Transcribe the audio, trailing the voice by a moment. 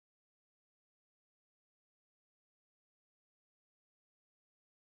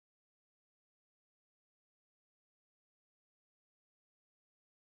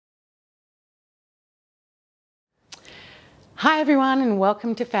Hi everyone and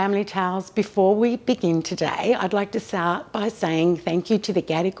welcome to Family Tales. Before we begin today, I'd like to start by saying thank you to the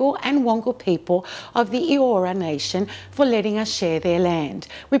Gadigal and Wongal people of the Eora Nation for letting us share their land.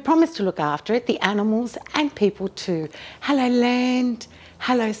 We promise to look after it, the animals and people too. Hello land,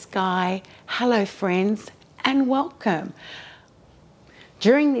 hello sky, hello friends and welcome.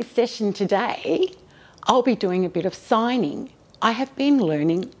 During this session today, I'll be doing a bit of signing. I have been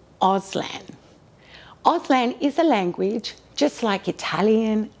learning Auslan. Auslan is a language just like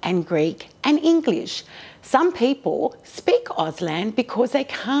Italian and Greek and English. Some people speak Auslan because they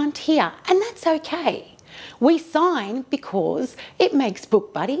can't hear, and that's okay. We sign because it makes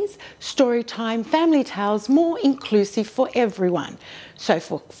book buddies, story time, family tales more inclusive for everyone. So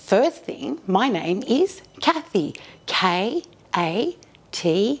for first thing, my name is Kathy,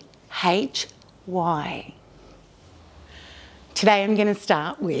 K-A-T-H-Y. Today I'm going to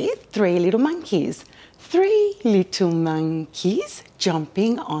start with three little monkeys. Three little monkeys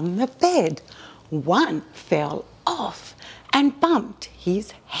jumping on the bed. One fell off and bumped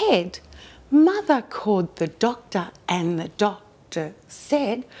his head. Mother called the doctor and the doctor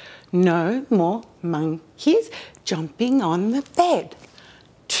said, "No more monkeys jumping on the bed."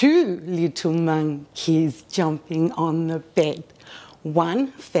 Two little monkeys jumping on the bed. One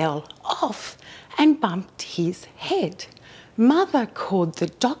fell off and bumped his head. Mother called the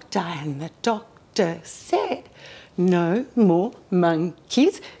doctor and the doctor said, "No more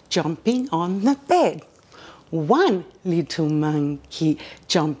monkeys jumping on the bed." One little monkey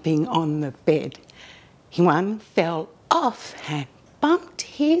jumping on the bed. One fell off and bumped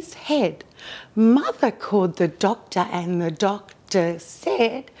his head. Mother called the doctor and the doctor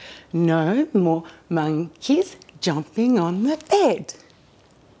said, "No more monkeys jumping on the bed."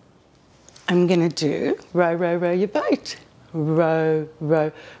 I'm going to do row, row, row your boat. Row,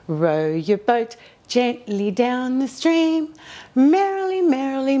 row, row your boat gently down the stream. Merrily,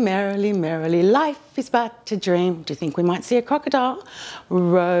 merrily, merrily, merrily, life is but a dream. Do you think we might see a crocodile?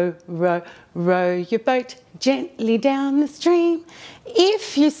 Row, row, row your boat gently down the stream.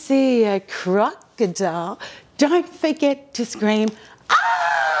 If you see a crocodile, don't forget to scream,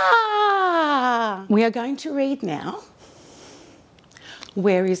 "Ah!" We are going to read now,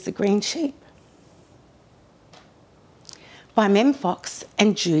 Where is the Green Sheep? By Mem Fox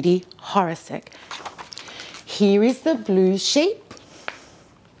and Judy Horacek. Here is the blue sheep,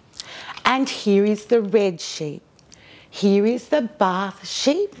 and here is the red sheep. Here is the bath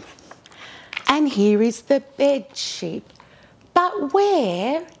sheep, and here is the bed sheep. But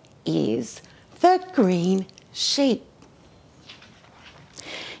where is the green sheep?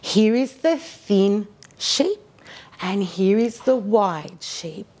 Here is the thin sheep, and here is the wide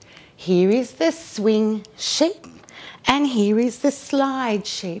sheep. Here is the swing sheep, and here is the slide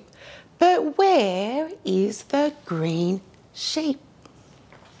sheep. But where is the green sheep?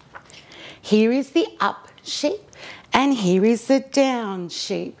 Here is the up sheep, and here is the down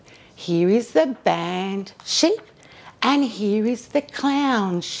sheep. Here is the band sheep, and here is the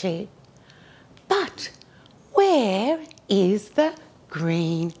clown sheep. But where is the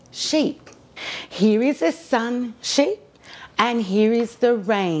green sheep? Here is the sun sheep, and here is the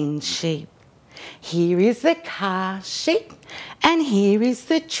rain sheep. Here is the car sheep, and here is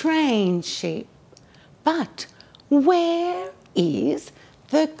the train sheep. But where is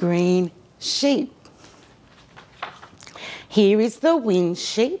the green sheep? Here is the wind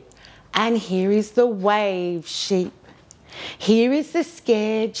sheep, and here is the wave sheep. Here is the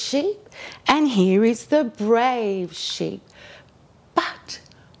scared sheep, and here is the brave sheep. But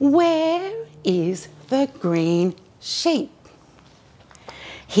where is the green sheep?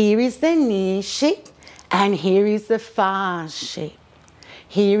 Here is the near sheep, and here is the far sheep.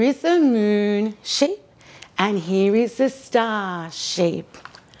 Here is the moon sheep, and here is the star sheep.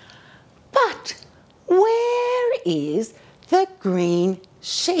 But where is the green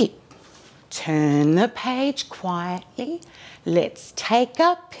sheep? Turn the page quietly. Let's take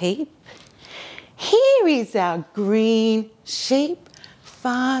a peep. Here is our green sheep,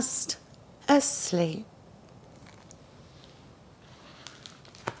 fast asleep.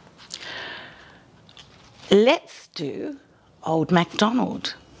 Let's do Old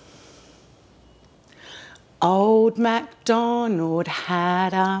MacDonald. Old MacDonald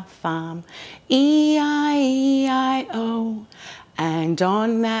had a farm, E-I-E-I-O. And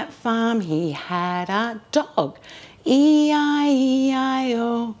on that farm he had a dog,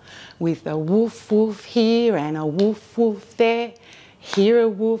 E-I-E-I-O. With a woof woof here and a woof woof there. Here a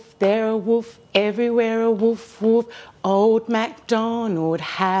woof, there a woof, everywhere a woof woof. Old MacDonald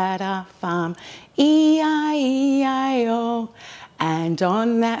had a farm, E-I-E-I-O. And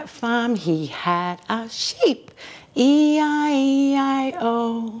on that farm he had a sheep, E-I-E-I-O.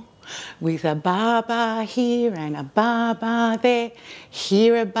 With a ba-ba here and a ba-ba there.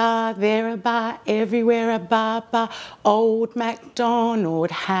 Here a ba, there a ba, everywhere a ba-ba. Old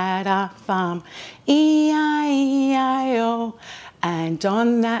MacDonald had a farm. E-I-E-I-O. And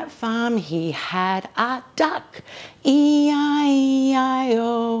on that farm he had a duck. E-I-E-I-O.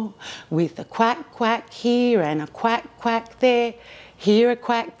 With a quack quack here and a quack quack there. Here a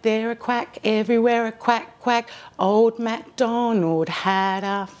quack, there a quack, everywhere a quack quack. Old MacDonald had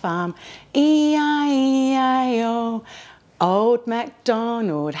a farm. E-I-E-I-O. Old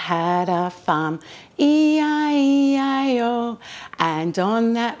MacDonald had a farm. E-I-E-I-O. And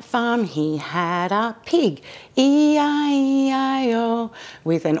on that farm he had a pig. E-I-E-I-O.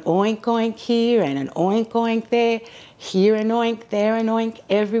 With an oink oink here and an oink oink there. Here an oink, there an oink,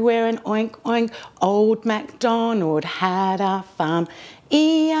 everywhere an oink oink. Old MacDonald had a farm.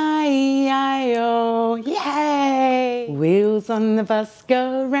 E-I-E-I-O, yay! Wheels on the bus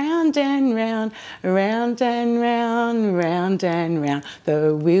go round and round, round and round, round and round.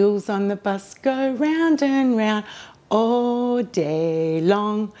 The wheels on the bus go round and round all day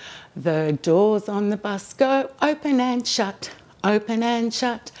long. The doors on the bus go open and shut, open and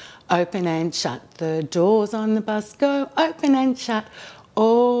shut, open and shut. The doors on the bus go open and shut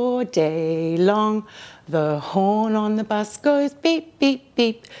all day long. The horn on the bus goes beep, beep,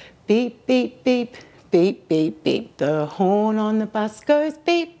 beep, beep, beep, beep, beep, beep, beep. The horn on the bus goes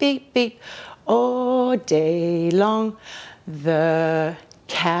beep, beep, beep all day long. The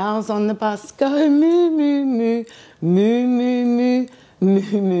cows on the bus go moo, moo, moo, moo, moo, moo,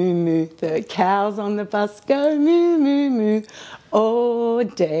 moo, moo, moo. The cows on the bus go moo, moo, moo all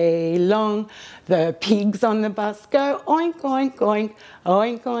day long. The pigs on the bus go oink, oink, oink,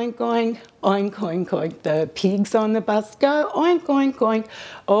 oink, oink, oink, oink, oink, oink. The pigs on the bus go oink, oink, oink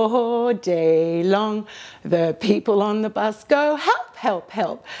all day long. The people on the bus go help, help,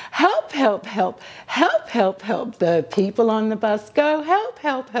 help, help, help, help, help, help, help. The people on the bus go help,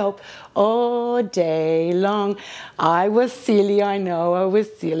 help, help all day long. I was silly, I know I was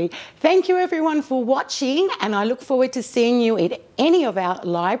silly. Thank you everyone for watching, and I look forward to seeing you at any of our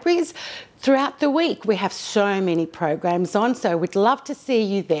libraries throughout the week. We have so many programs on, so we'd love to see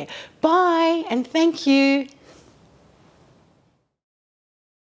you there. Bye, and thank you.